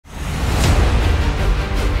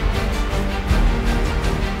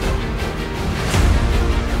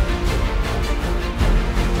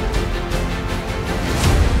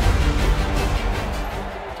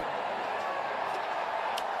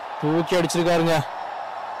தூக்கி அடிச்சிருக்காருங்க.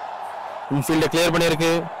 இன்ஃபீல்ட கிளியர்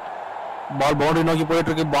பண்ணிருக்கு. பால் பவுண்டரி நோக்கி போயிட்டு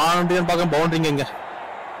இருக்கு. பவுண்டரின்னு பார்க்க பவுண்டரிங்க.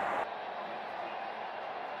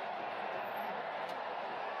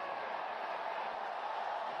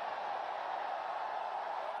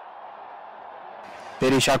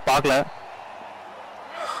 பெரிய ஷாட் பார்க்கல.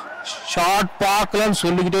 ஷாட் பார்க்கலன்னு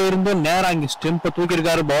சொல்லிக்கிட்டே இருந்தோம். நேரம் இங்க ஸ்டெம்பை தூக்கி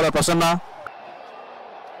இருக்காரு பவுலர் பிரசன்னா.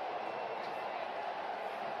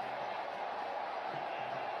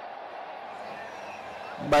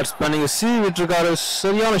 பேட்ஸ்மேன் இங்க சி விட்டுருக்காரு.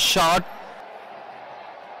 சரியான ஷாட்.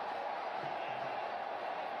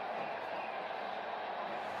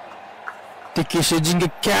 டிக்கி ஷெஜிங்க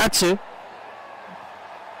கேட்ச்.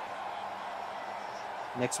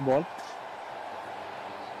 நெக்ஸ்ட் பால்.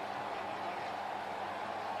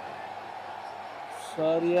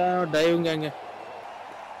 சரியான டைவிங்க.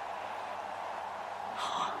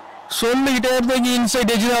 சொல்லிக்கிட்டே இருந்தீங்க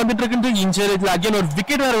இன்சைட் எட்ஜ்ல வந்துட்டு இருக்கு. இன்சைட் எட்ஜ்ல அகைன் ஒரு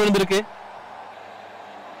விக்கெட் வேற விழுந்திருக்கு.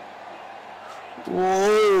 ஓ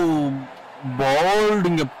பால்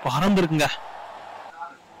இங்க பறந்துருக்குங்க.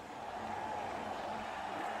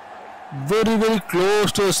 Very very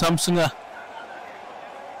close to சம்ஸுங்க.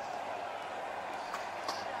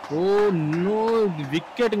 Oh no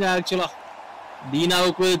விக்கெட்டுங்க. ஆக்சுவலா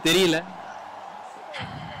தீனாவுக்கு தெரியல.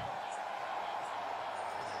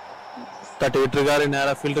 தட்டி விட்டுருக்காரு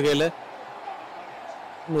நேரா ஃபீல்டர் கையில.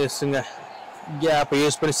 எஸ்ங்க கேப்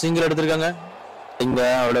யூஸ் பண்ணி சிங்கிள் எடுத்திருக்காங்க. இங்க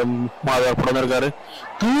அவரோட மாதா படம் இருக்காரு.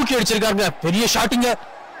 தூக்கி அடிச்சிருக்காங்க. பெரிய ஷாட்டிங்க.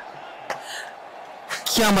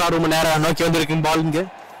 கேமரா ரொம்ப நேரம் நோக்கி வந்திருக்கு பால். இங்க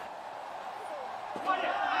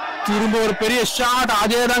திரும்ப ஒரு பெரிய ஷாட்.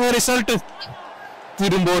 அதே தாங்க ரிசல்ட்.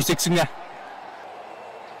 திரும்ப ஒரு சிக்ஸுங்க.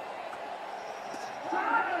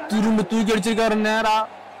 திரும்ப தூக்கி அடிச்சிருக்காரு நேரா.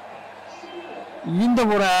 இந்த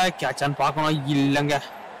முறை கேட்சான்னு பார்க்கணும். இல்லைங்க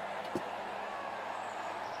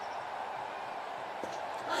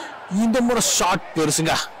இந்த முறை ஷாட்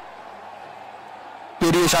பெருசுங்க.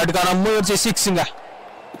 பெரிய ஷாட்டுக்கான முயற்சி சிக்ஸுங்க.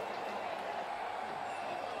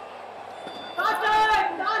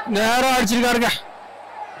 நேரம் அடிச்சிருக்காருங்க.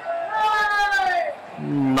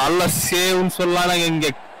 நல்ல சேவ்னு சொல்லலாம். இங்க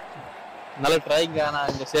நல்ல ட்ரைங்க. ஆனா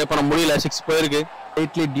இங்க சேவ் பண்ண முடியல. சிக்ஸ் போயிருக்கு.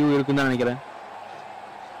 எயிட்லி டியூ இருக்குன்னு நினைக்கிறேன்.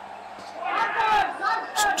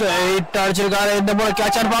 ஸ்ட்ரைட் அடிச்சிருக்காரு. இந்த முறை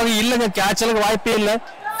கேட்ச் ஆடுவாங்க. இல்லங்க கேட்சலுக்கு வாய்ப்பே இல்ல.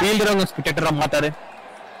 ஃபீல்டர் அவங்க ஸ்பிட்டரா மாட்டாரு.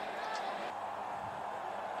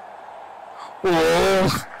 ஓ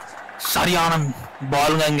சரியான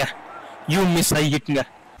பாலுங்க. இங்க யூ மிஸ் ஆகிட்டுங்க.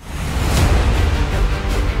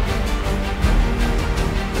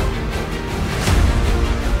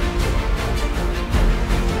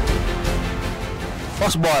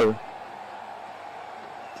 First ball.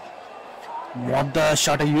 மொத்த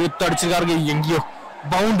ஷாட்டை யூத் அடிச்சிருக்காருங்க. எங்கேயோ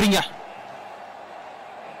பவுண்டரிங்க.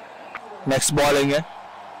 நெக்ஸ்ட் பாலுங்க.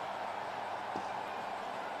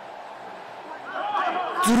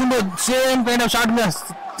 திரும்ப சேம் கைண்ட் ஆஃப் ஷாட்ங்க.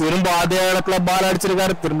 திரும்ப அதே இடத்துல பால்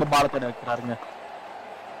அடிச்சிருக்காரு. திரும்ப பால் தடை வைக்கிறாருங்க.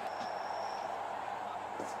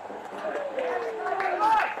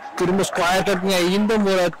 திரும்ப ஸ்கொயர் கட்டுங்க. இந்த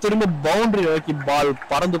முறை திரும்ப பவுண்டரி நோக்கி பால்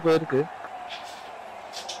பறந்து போயிருக்கு.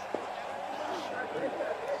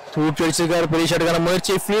 தூக்கி அடிச்சிருக்காரு. பெரிய ஷாட்டுக்கான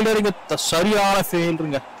முயற்சி. ஃபீல்டருங்க சரியான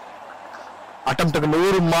ஃபீல்டருங்க. அட்டெம்ப்டுக்கு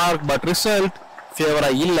 100 மார்க். பட் ரிசல்ட்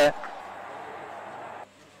ஃபேவரா இல்ல.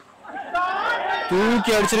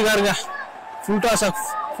 தூக்கி அடிச்சிருக்காருங்க. ஃபுல் டாஸ்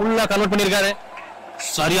ஃபுல்லா கன்வெர்ட் பண்ணிருக்காரு.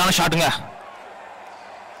 சரியான ஷாட்டுங்க.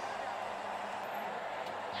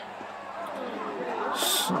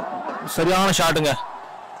 சரியான ஷாட்டுங்க.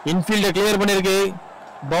 இன்ஃபீல்ட கிளியர் பண்ணிருக்கு.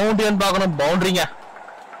 பவுண்டரின்னு பார்க்கணும். பவுண்டரிங்க.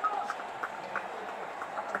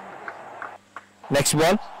 Next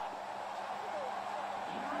ball.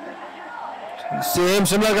 Same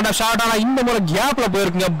similar kind of shot. ஆனா இந்த முறை கேப்ல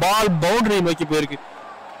போயிருக்குங்க. பால் பவுண்டரி நோக்கி போயிருக்கு.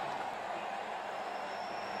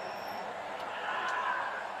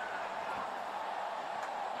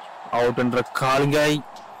 அவுட்ன்ற காலுங்க.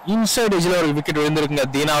 இன்சைட் எட்ஜ்ல ஒரு விக்கெட் விழுந்திருக்குங்க.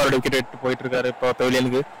 தீனா அவரோட விக்கெட் எடுத்து போயிட்டு இருக்காரு இப்போ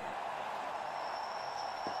பெவிலியனுக்கு.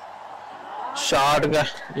 ஷாட்டுங்க.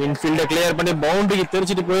 இன்ஃபீல்ட கிளியர் பண்ணி பவுண்டரிக்கு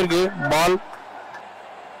தெரிச்சிட்டு போயிருக்கு பால்.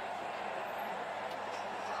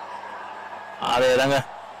 அதேதாங்க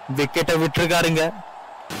விக்கெட்டை விட்டுருக்காருங்க.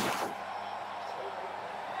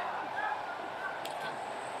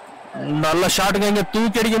 நல்ல ஷாட்டுங்க. இங்க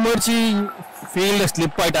தூக்கி அடிக்க முயற்சி. ஃபீல்ட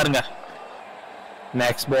ஸ்லிப் ஆயிட்டாருங்க.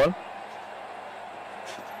 நெக்ஸ்ட் பால்.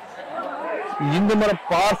 இந்த முறை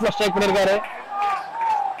பவர்ஃபுல்லா ஸ்ட்ரைக் பண்ணிருக்காரு.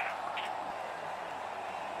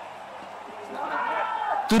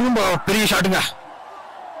 திரும்ப பெரிய ஷாட்டுங்க.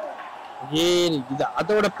 இது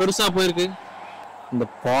அதோட பெருசா போயிருக்கு. இந்த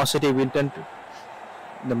பாசிட்டிவ் இன்டென்ட்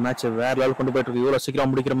இந்த மேட்சை வேற லெவல் கொண்டு போயிட்டு இருக்கு. இவ்வளவு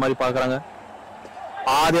சீக்கிரம் முடிக்கிற மாதிரி பாக்குறாங்க.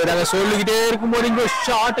 அதே நாங்க சொல்லிக்கிட்டே இருக்கும்போது இங்க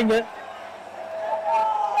ஷாட்டுங்க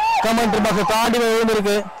கமெண்ட் பாக்ஸ் தாண்டி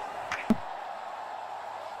விழுந்திருக்கு.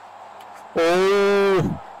 ஓ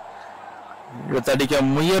தடிக்க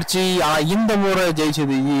முயற்சி, இந்த முறை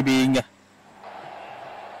ஜெயிச்சது ஈபிங்க.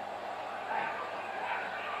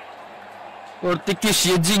 ஒரு திக்கிஷ்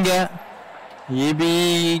எஜ்ஜிங்க. ஈபி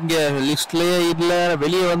இங்க லிஸ்ட்லயே இல்ல,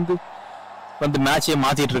 வெளியே வந்து மேட்சையே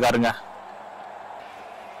மாத்திட்டு இருக்காருங்க.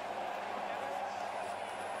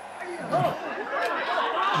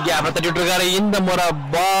 தட்டிட்டு இருக்காரு. இந்த முறை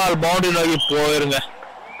பால் பவுண்டரி நோக்கி போயிருங்க.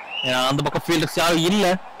 அந்த பக்கம் ஃபீல்டர்ஸ் யாரும் இல்ல.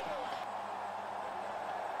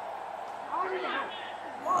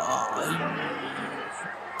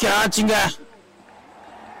 கேட்சுங்க.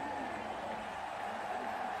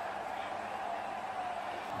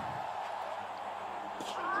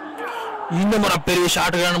 இந்த முறை பெரிய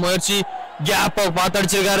ஷாட்டுக்கான முயற்சி, கேப்ப பார்த்து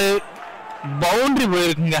அடிச்சிருக்காரு. பவுண்டரி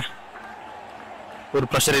போயிருக்குங்க. ஒரு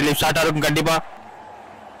பிரஷர் ரிலீஃப் ஷாட்டா இருக்கும் கண்டிப்பா.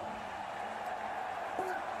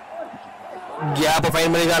 கேப்ப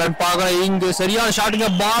ஃபைன் பண்ணிருக்காருன்னு பாக்குறேன். இங்க சரியான ஷாட்டுங்க.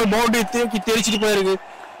 பால் பவுண்டரி தூக்கி தெரிச்சிட்டு போயிருக்கு.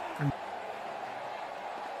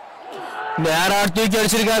 நேரா தூக்கி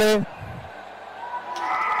அடிச்சிருக்காரு.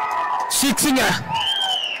 சிக்ஸுங்க.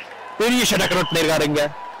 பெரிய ஷாட்டா கனெக்ட் பண்ணிருக்காரு. இங்க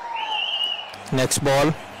நெக்ஸ்ட்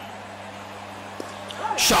பால்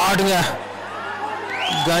ஷாட்டுங்க.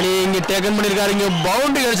 கனி இங்க டேக்கன் பண்ணிருக்காரு. இங்க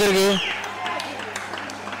பவுண்டரி கிடைச்சிருக்கு.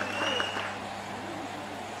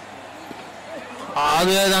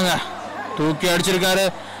 அதுதாங்க தூக்கி அடிச்சிருக்காரு.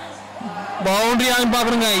 பவுண்டரி ஆகும்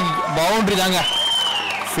பாக்குறேங்க. பவுண்டரி தாங்க.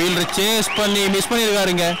 ஃபீல்டர் சேஸ் பண்ணி மிஸ்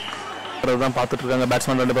பண்ணிருக்காருங்க. தான் பார்த்துட்டு இருக்காங்க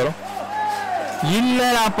பேட்ஸ்மேன் ரெண்டு பேரும். இல்ல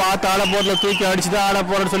நான் பார்த்து ஆட போர்ட்ல தூக்கி அடிச்சுதான் ஆட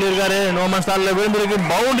போறேன்னு சொல்லியிருக்காரு. நோமன் ஸ்டார்ல விழுந்திருக்கு.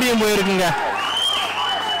 பவுண்டரியும் போயிருக்குங்க.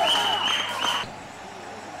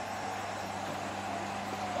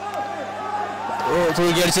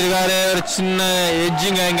 தூக்கி அடிச்சிருக்காரு. ஒரு சின்ன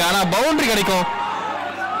எட்ஜிங்க இங்க. ஆனா பவுண்டரி கிடைக்கும்.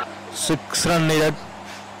 6 ரன் நீடட்.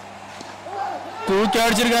 தூக்கி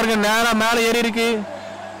அடிச்சிருக்காருங்க. நேரா மேல ஏறி இருக்கு.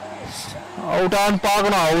 அவுட் ஆன்னு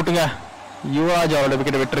பார்க்கணும். அவுட்டுங்க. யுவராஜ் அவரோட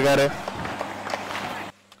விக்கெட் விட்டுருக்காரு.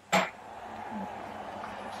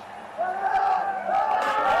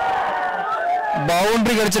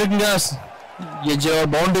 பவுண்டரி கிடைச்சிருக்குங்க.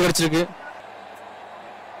 பவுண்டரி கிடைச்சிருக்கு.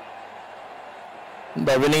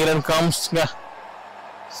 இந்த வின்னிங் ரன் கம்ஸ்ங்க.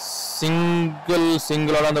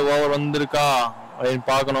 சிங்கிளோட அந்த ஓவர் வந்திருக்கா அப்படின்னு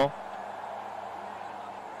பார்க்கணும்.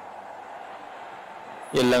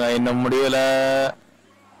 இல்லைங்க இன்னும் முடியல.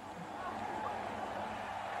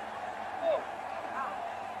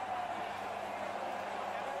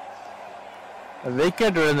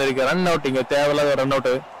 விக்கெட் விழுந்திருக்கு. Run out. இங்க தேவையில்லாத ரன்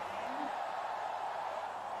அவுட்.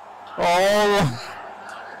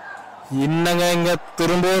 இன்னங்க இங்க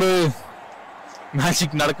திரும்ப ஒரு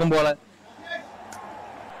மேஜிக் நடக்கும் போல.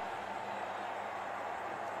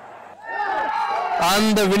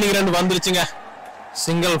 அந்த வின்னிங் ரன் வந்துருச்சுங்க.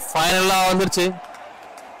 சிங்கிள் ஃபைனலா வந்துருச்சு.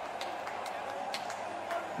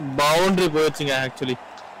 பவுண்டரி போயிடுச்சுங்க actually.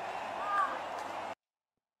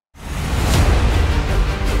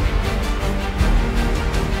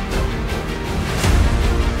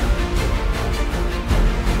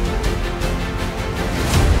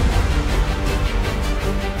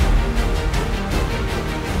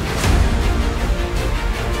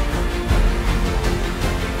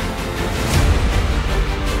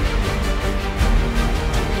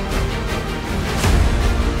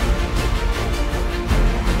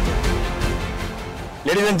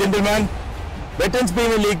 Ladies and gentlemen, Veterans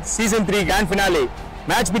Premier League Season 3 Grand Finale.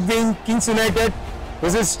 Match between Kings United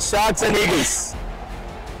versus Sharks and Eagles.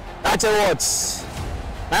 Match awards.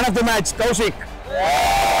 Man of the match, Kaushik.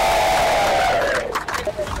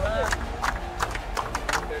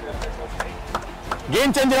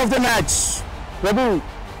 Game changer of the match, Prabhu.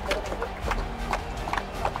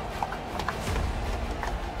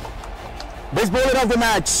 Best bowler of the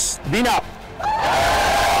match, Deena.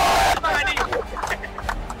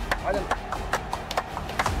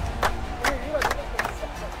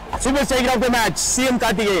 Super striker of the match, CM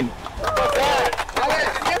Karthikeyan.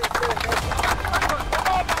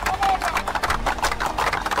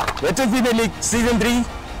 Veterans Premier League Season 3.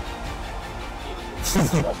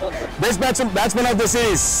 Best batsman of the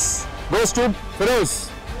series goes to Feroz.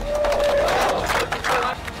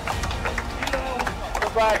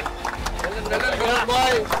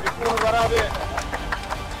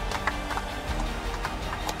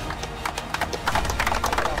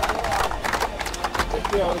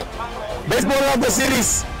 Best bowler of the series,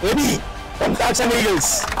 Agni from Sharks and Eagles.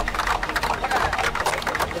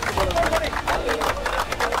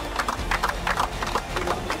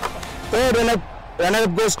 Third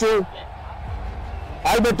runner-up goes to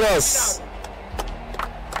Albatross.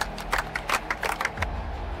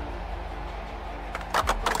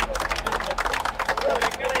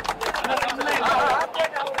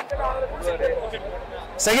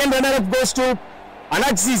 Second runner-up goes to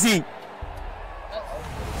Anaxisi.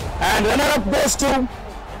 And runner-up goes to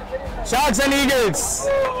Sharks and Eagles.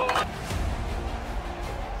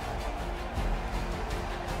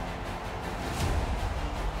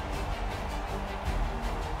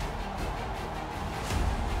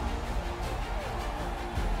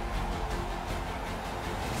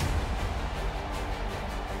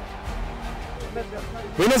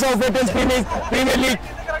 Winners of Veterans Premier League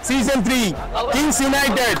Season 3, Kings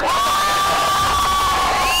United.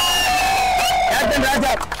 Captain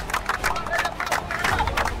Raja.